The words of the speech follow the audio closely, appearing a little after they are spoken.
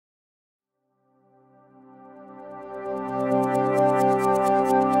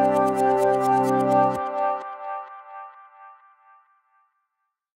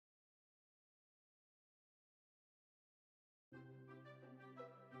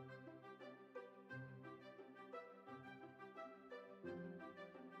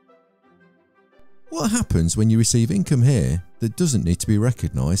What happens when you receive income here that doesn't need to be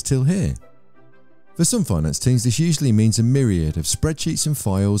recognised till here? For some finance teams, this usually means a myriad of spreadsheets and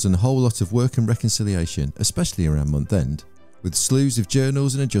files and a whole lot of work and reconciliation, especially around month end, with slews of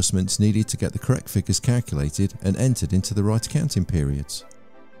journals and adjustments needed to get the correct figures calculated and entered into the right accounting periods.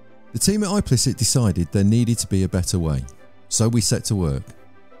 The team at iplicit decided there needed to be a better way, so we set to work.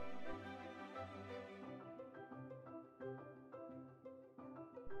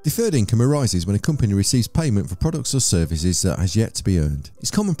 Deferred income arises when a company receives payment for products or services that has yet to be earned.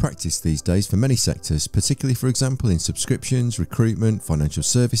 It's common practice these days for many sectors, particularly for example in subscriptions, recruitment, financial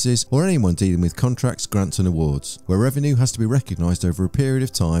services, or anyone dealing with contracts, grants and awards, where revenue has to be recognised over a period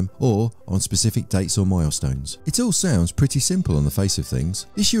of time or on specific dates or milestones. It all sounds pretty simple on the face of things.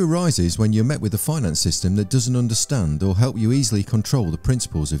 The issue arises when you're met with a finance system that doesn't understand or help you easily control the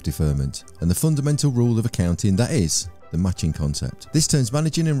principles of deferment and the fundamental rule of accounting, that is, the matching concept. This turns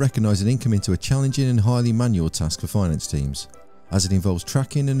managing and recognising income into a challenging and highly manual task for finance teams, as it involves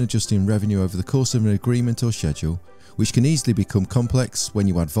tracking and adjusting revenue over the course of an agreement or schedule, which can easily become complex when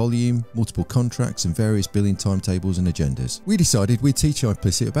you add volume, multiple contracts and various billing timetables and agendas. We decided we'd teach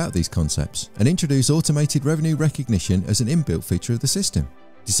iplicit about these concepts and introduce automated revenue recognition as an inbuilt feature of the system,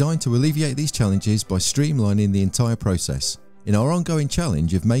 designed to alleviate these challenges by streamlining the entire process in our ongoing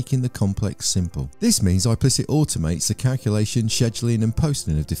challenge of making the complex simple. This means iplicit automates the calculation, scheduling and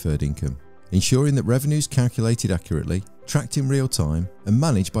posting of deferred income, ensuring that revenue is calculated accurately, tracked in real time and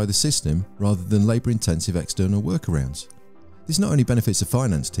managed by the system rather than labour-intensive external workarounds. This not only benefits the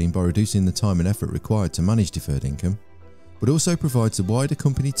finance team by reducing the time and effort required to manage deferred income, but also provides the wider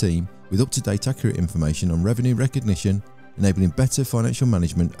company team with up-to-date accurate information on revenue recognition, enabling better financial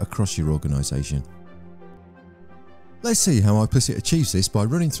management across your organisation. Let's see how iplicit achieves this by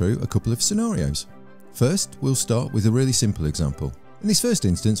running through a couple of scenarios. First, we'll start with a really simple example. In this first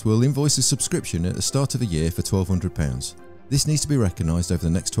instance, we'll invoice a subscription at the start of a year for £1,200. This needs to be recognised over the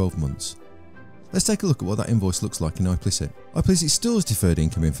next 12 months. Let's take a look at what that invoice looks like in iplicit. iplicit stores deferred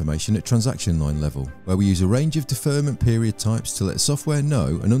income information at transaction line level, where we use a range of deferment period types to let software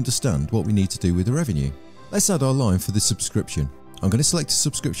know and understand what we need to do with the revenue. Let's add our line for the subscription. I'm going to select a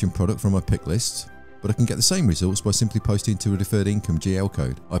subscription product from my pick list, but I can get the same results by simply posting to a deferred income GL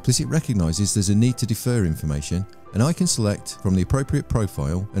code. iplicit recognises there's a need to defer information, and I can select from the appropriate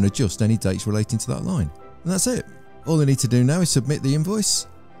profile and adjust any dates relating to that line. And that's it. All I need to do now is submit the invoice.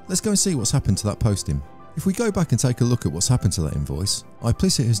 Let's go and see what's happened to that posting. If we go back and take a look at what's happened to that invoice,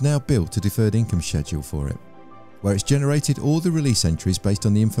 iplicit has now built a deferred income schedule for it, where it's generated all the release entries based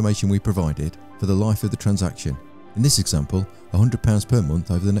on the information we provided for the life of the transaction. In this example, £100 per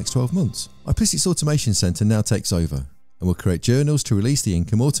month over the next 12 months. iplicit's automation centre now takes over and will create journals to release the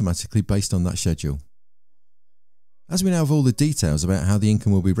income automatically based on that schedule. As we now have all the details about how the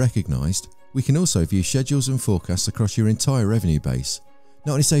income will be recognised, we can also view schedules and forecasts across your entire revenue base,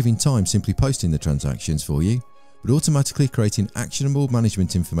 not only saving time simply posting the transactions for you, but automatically creating actionable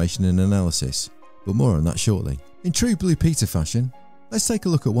management information and analysis, but more on that shortly. In true Blue Peter fashion, let's take a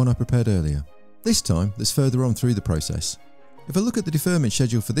look at one I prepared earlier. This time, that's further on through the process. If I look at the deferment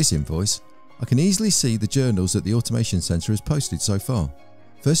schedule for this invoice, I can easily see the journals that the automation centre has posted so far.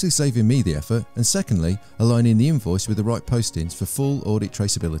 Firstly, saving me the effort, and secondly, aligning the invoice with the right postings for full audit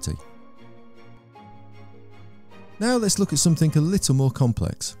traceability. Now let's look at something a little more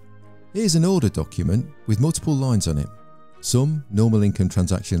complex. Here's an order document with multiple lines on it. Some normal income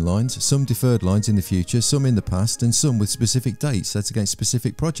transaction lines, some deferred lines in the future, some in the past, and some with specific dates set against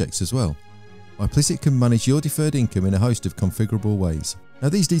specific projects as well. iplicit can manage your deferred income in a host of configurable ways. Now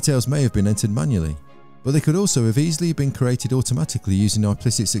these details may have been entered manually, but they could also have easily been created automatically using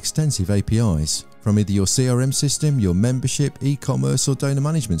iplicit's extensive APIs from either your CRM system, your membership, e-commerce or donor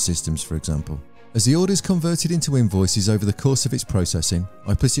management systems for example. As the order is converted into invoices over the course of its processing,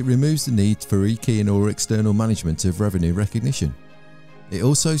 iplicit removes the need for e-keying or external management of revenue recognition. It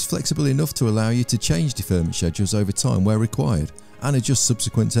also is flexible enough to allow you to change deferment schedules over time where required and adjust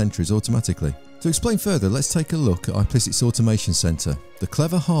subsequent entries automatically. To explain further, let's take a look at iplicit's automation centre, the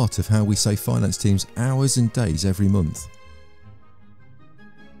clever heart of how we save finance teams hours and days every month.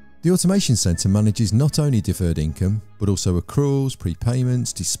 The automation centre manages not only deferred income, but also accruals,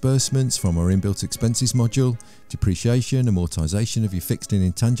 prepayments, disbursements from our inbuilt expenses module, depreciation, amortisation of your fixed and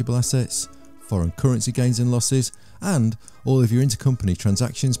intangible assets, foreign currency gains and losses, and all of your intercompany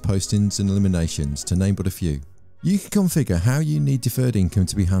transactions, postings and eliminations, to name but a few. You can configure how you need deferred income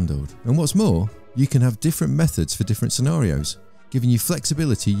to be handled, and what's more, you can have different methods for different scenarios, giving you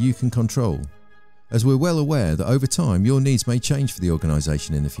flexibility you can control. as we're well aware that over time your needs may change for the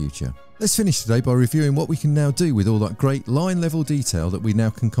organisation in the future. Let's finish today by reviewing what we can now do with all that great line-level detail that we now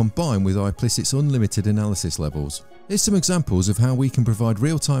can combine with iplicit's unlimited analysis levels. Here's some examples of how we can provide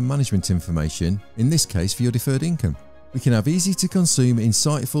real-time management information, in this case for your deferred income. We can have easy-to-consume,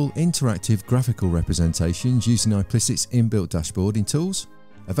 insightful, interactive graphical representations using iplicit's inbuilt dashboarding tools,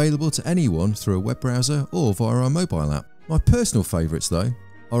 available to anyone through a web browser or via our mobile app. My personal favourites though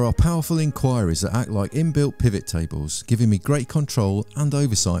are our powerful inquiries that act like inbuilt pivot tables, giving me great control and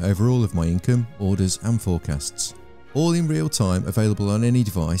oversight over all of my income, orders and forecasts. All in real time, available on any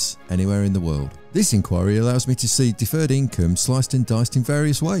device, anywhere in the world. This inquiry allows me to see deferred income sliced and diced in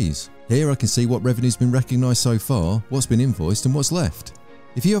various ways. Here I can see what revenue has been recognised so far, what's been invoiced and what's left.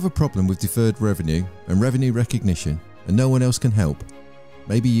 If you have a problem with deferred revenue and revenue recognition and no one else can help,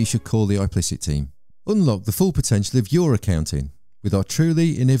 maybe you should call the iplicit team. Unlock the full potential of your accounting with our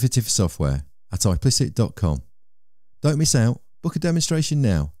truly innovative software at iplicit.com. Don't miss out, book a demonstration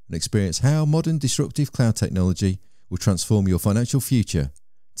now and experience how modern disruptive cloud technology will transform your financial future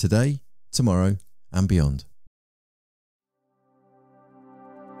today, tomorrow and beyond.